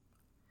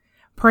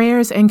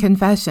Prayers and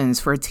confessions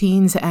for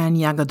teens and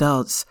young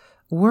adults.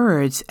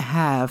 Words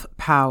have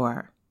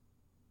power.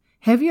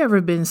 Have you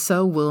ever been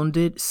so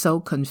wounded,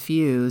 so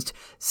confused,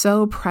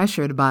 so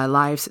pressured by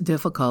life's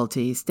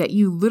difficulties that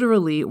you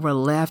literally were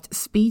left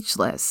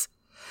speechless?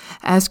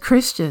 As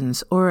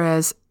Christians or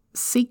as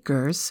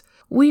seekers,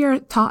 we are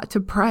taught to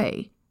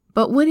pray.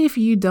 But what if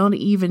you don't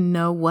even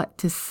know what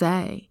to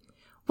say?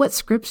 What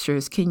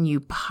scriptures can you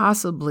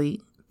possibly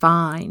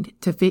find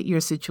to fit your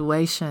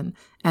situation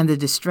and the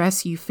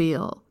distress you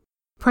feel?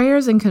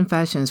 Prayers and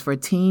Confessions for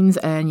Teens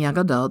and Young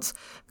Adults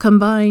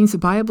combines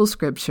Bible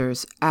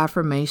scriptures,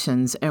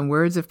 affirmations, and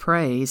words of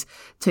praise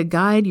to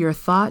guide your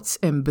thoughts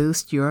and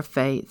boost your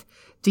faith.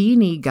 Do you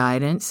need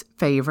guidance,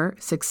 favor,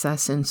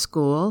 success in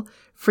school,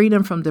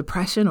 freedom from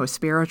depression, or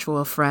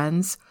spiritual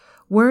friends?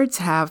 Words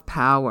have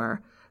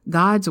power.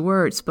 God's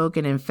word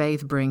spoken in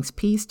faith brings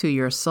peace to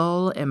your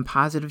soul and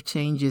positive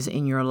changes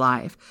in your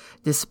life,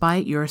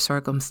 despite your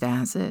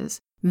circumstances.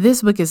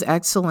 This book is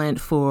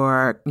excellent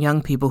for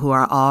young people who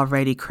are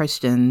already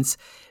Christians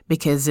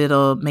because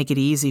it'll make it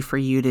easy for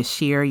you to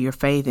share your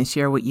faith and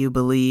share what you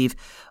believe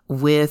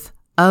with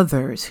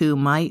others who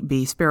might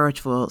be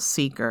spiritual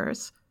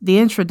seekers. The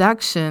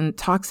introduction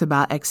talks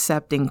about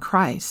accepting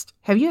Christ.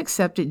 Have you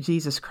accepted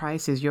Jesus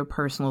Christ as your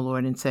personal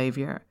Lord and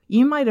Savior?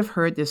 You might have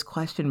heard this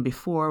question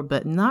before,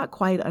 but not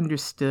quite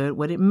understood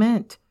what it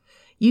meant.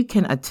 You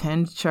can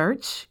attend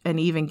church and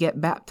even get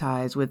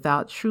baptized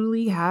without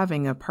truly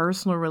having a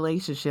personal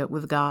relationship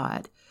with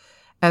God.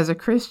 As a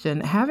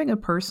Christian, having a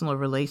personal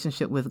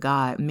relationship with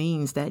God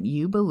means that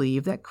you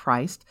believe that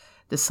Christ,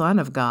 the Son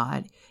of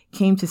God,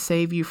 came to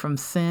save you from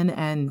sin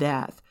and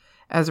death.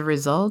 As a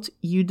result,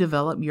 you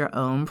develop your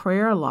own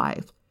prayer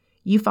life.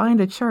 You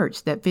find a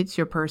church that fits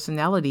your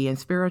personality and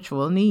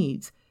spiritual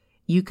needs.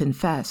 You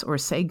confess or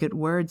say good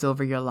words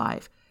over your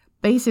life.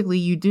 Basically,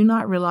 you do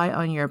not rely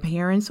on your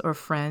parents' or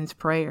friends'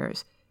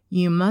 prayers.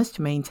 You must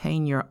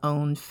maintain your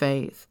own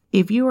faith.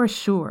 If you are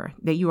sure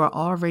that you are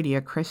already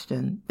a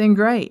Christian, then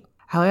great.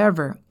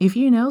 However, if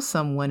you know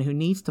someone who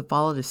needs to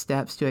follow the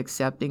steps to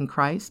accepting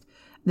Christ,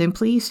 then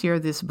please share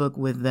this book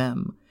with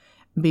them.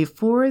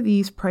 Before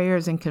these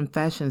prayers and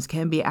confessions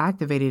can be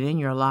activated in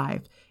your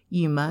life,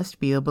 you must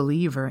be a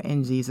believer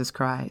in Jesus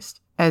Christ.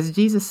 As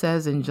Jesus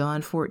says in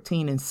John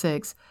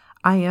 14:6,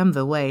 I am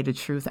the way, the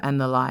truth, and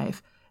the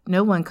life.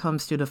 No one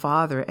comes to the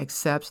Father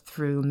except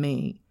through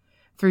me.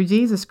 Through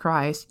Jesus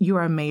Christ, you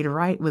are made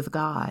right with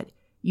God.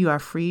 You are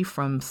free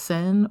from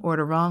sin or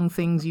the wrong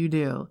things you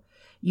do.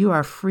 You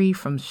are free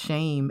from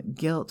shame,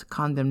 guilt,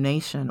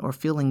 condemnation, or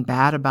feeling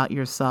bad about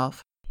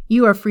yourself.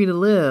 You are free to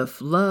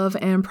live, love,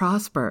 and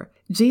prosper.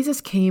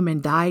 Jesus came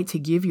and died to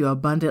give you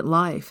abundant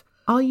life.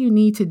 All you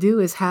need to do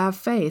is have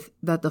faith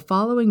that the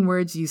following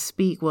words you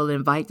speak will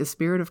invite the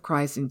Spirit of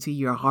Christ into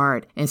your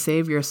heart and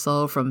save your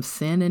soul from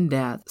sin and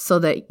death so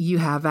that you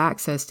have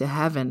access to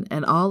heaven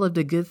and all of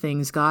the good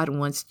things God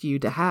wants you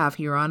to have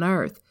here on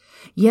earth.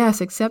 Yes,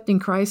 accepting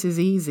Christ is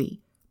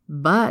easy,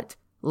 but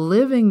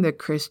living the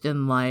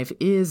Christian life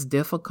is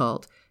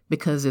difficult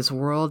because this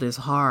world is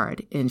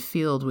hard and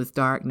filled with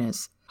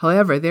darkness.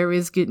 However, there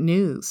is good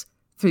news.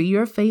 Through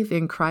your faith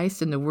in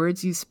Christ and the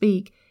words you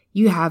speak,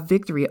 you have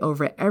victory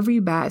over every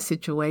bad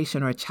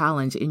situation or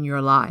challenge in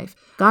your life.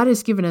 God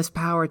has given us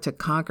power to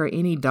conquer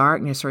any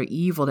darkness or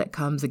evil that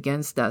comes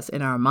against us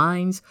in our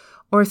minds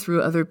or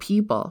through other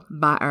people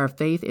by our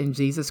faith in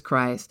Jesus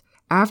Christ.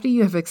 After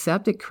you have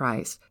accepted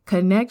Christ,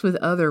 connect with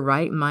other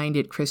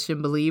right-minded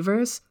Christian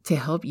believers to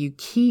help you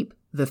keep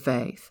the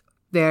faith.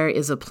 There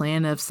is a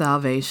plan of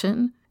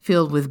salvation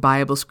filled with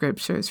Bible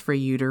scriptures for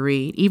you to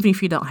read. Even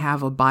if you don't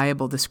have a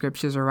Bible, the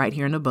scriptures are right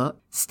here in the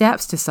book.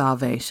 Steps to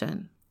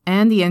salvation.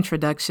 And the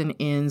introduction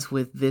ends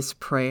with this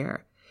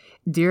prayer.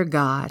 Dear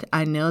God,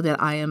 I know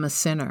that I am a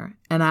sinner,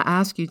 and I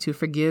ask you to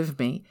forgive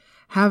me.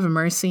 Have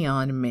mercy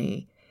on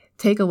me.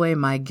 Take away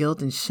my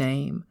guilt and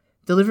shame.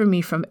 Deliver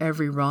me from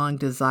every wrong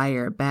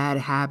desire, bad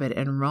habit,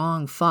 and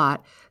wrong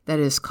thought that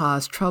has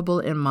caused trouble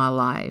in my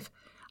life.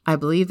 I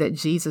believe that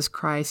Jesus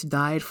Christ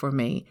died for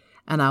me,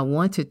 and I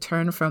want to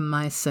turn from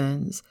my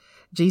sins.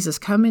 Jesus,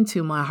 come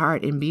into my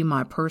heart and be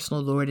my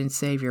personal Lord and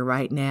Savior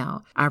right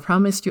now. I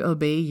promise to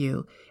obey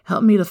you.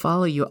 Help me to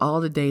follow you all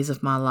the days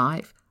of my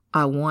life.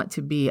 I want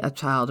to be a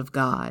child of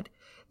God.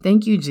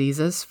 Thank you,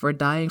 Jesus, for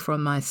dying for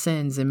my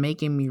sins and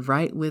making me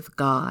right with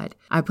God.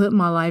 I put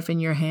my life in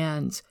your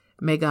hands.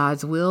 May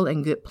God's will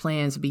and good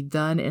plans be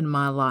done in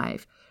my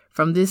life.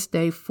 From this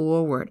day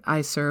forward,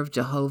 I serve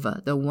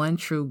Jehovah, the one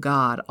true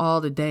God,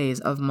 all the days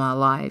of my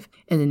life.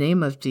 In the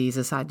name of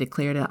Jesus, I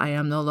declare that I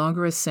am no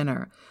longer a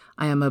sinner.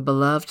 I am a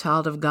beloved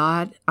child of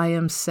God. I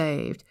am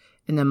saved.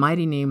 In the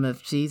mighty name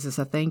of Jesus,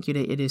 I thank you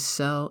that it is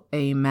so.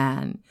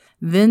 Amen.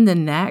 Then the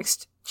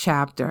next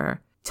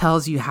chapter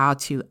tells you how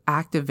to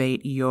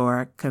activate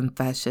your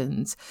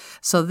confessions.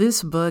 So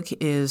this book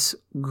is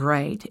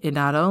great. It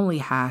not only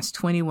has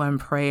 21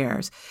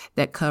 prayers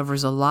that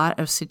covers a lot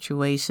of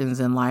situations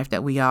in life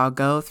that we all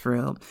go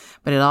through,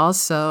 but it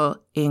also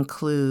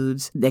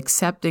includes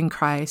accepting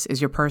Christ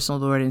as your personal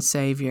Lord and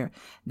Savior,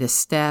 the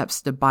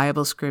steps, the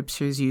Bible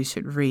scriptures you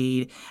should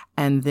read,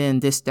 and then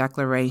this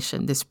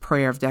declaration, this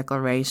prayer of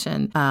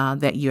declaration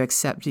that you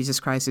accept Jesus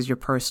Christ as your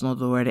personal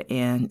Lord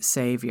and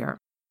Savior.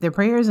 The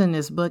prayers in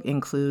this book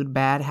include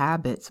bad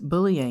habits,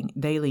 bullying,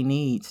 daily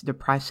needs,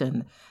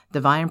 depression,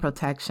 divine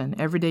protection,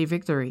 everyday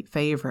victory,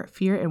 favor,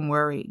 fear and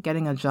worry,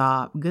 getting a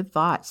job, good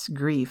thoughts,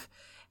 grief,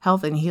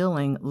 health and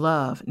healing,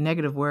 love,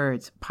 negative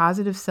words,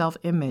 positive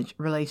self-image,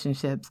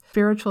 relationships,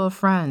 spiritual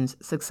friends,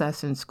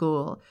 success in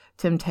school,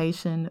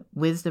 temptation,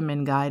 wisdom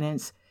and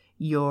guidance,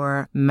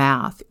 your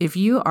mouth. If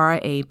you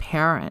are a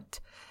parent,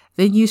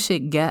 then you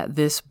should get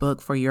this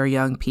book for your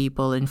young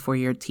people and for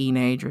your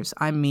teenagers.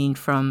 I mean,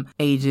 from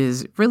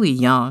ages really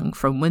young,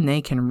 from when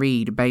they can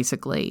read,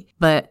 basically,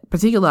 but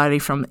particularly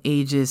from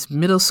ages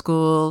middle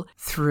school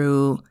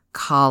through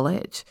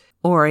college.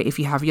 Or if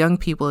you have young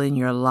people in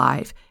your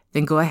life,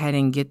 then go ahead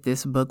and get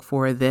this book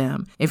for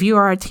them. If you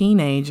are a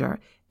teenager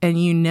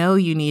and you know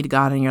you need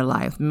God in your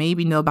life,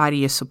 maybe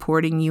nobody is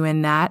supporting you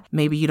in that.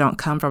 Maybe you don't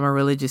come from a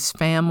religious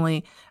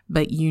family,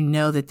 but you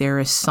know that there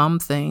is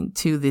something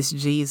to this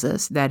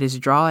Jesus that is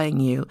drawing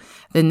you,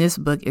 then this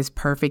book is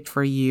perfect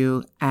for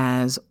you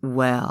as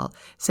well.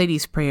 Say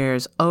these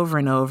prayers over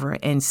and over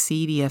and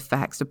see the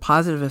effects, the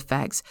positive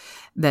effects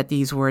that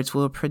these words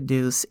will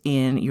produce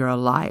in your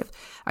life.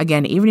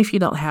 Again, even if you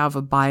don't have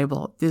a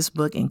Bible, this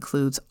book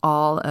includes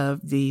all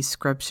of the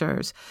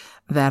scriptures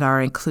that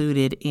are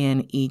included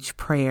in each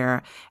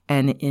prayer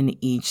and in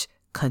each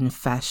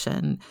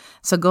confession.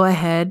 So go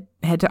ahead,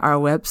 head to our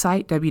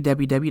website,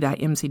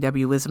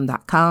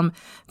 www.mcwwisdom.com.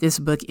 This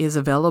book is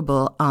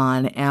available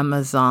on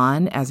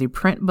Amazon as a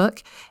print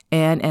book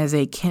and as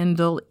a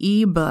Kindle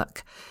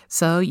ebook.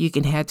 So you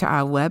can head to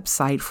our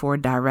website for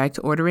direct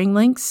ordering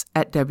links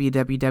at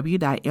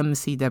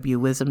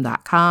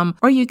www.mcwwisdom.com,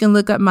 or you can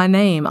look up my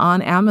name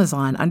on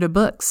Amazon under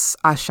books,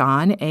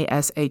 Ashan,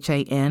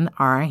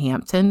 A-S-H-A-N-R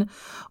Hampton,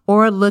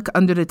 or look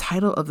under the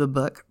title of the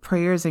book,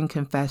 Prayers and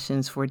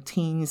Confessions for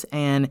Teens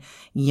and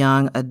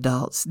Young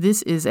Adults.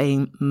 This is a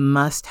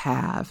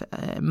must-have,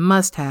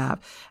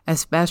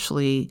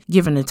 especially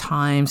given the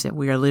times that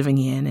we are living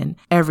in and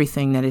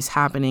everything that is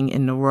happening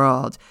in the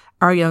world.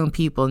 Our young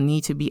people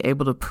need to be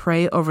able to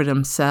pray over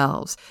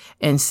themselves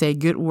and say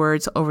good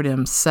words over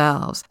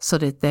themselves so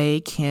that they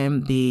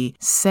can be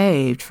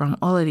saved from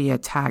all of the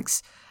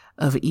attacks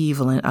of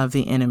evil and of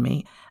the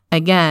enemy.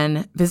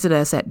 Again, visit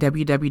us at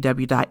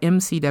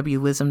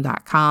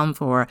www.mcwwisdom.com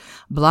for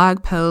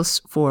blog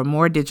posts, for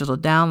more digital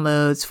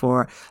downloads,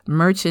 for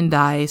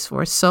merchandise,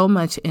 for so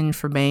much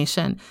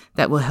information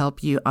that will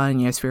help you on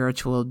your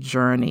spiritual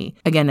journey.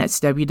 Again, that's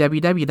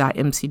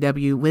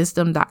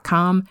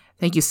www.mcwwisdom.com.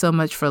 Thank you so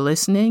much for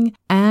listening,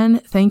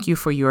 and thank you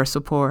for your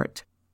support.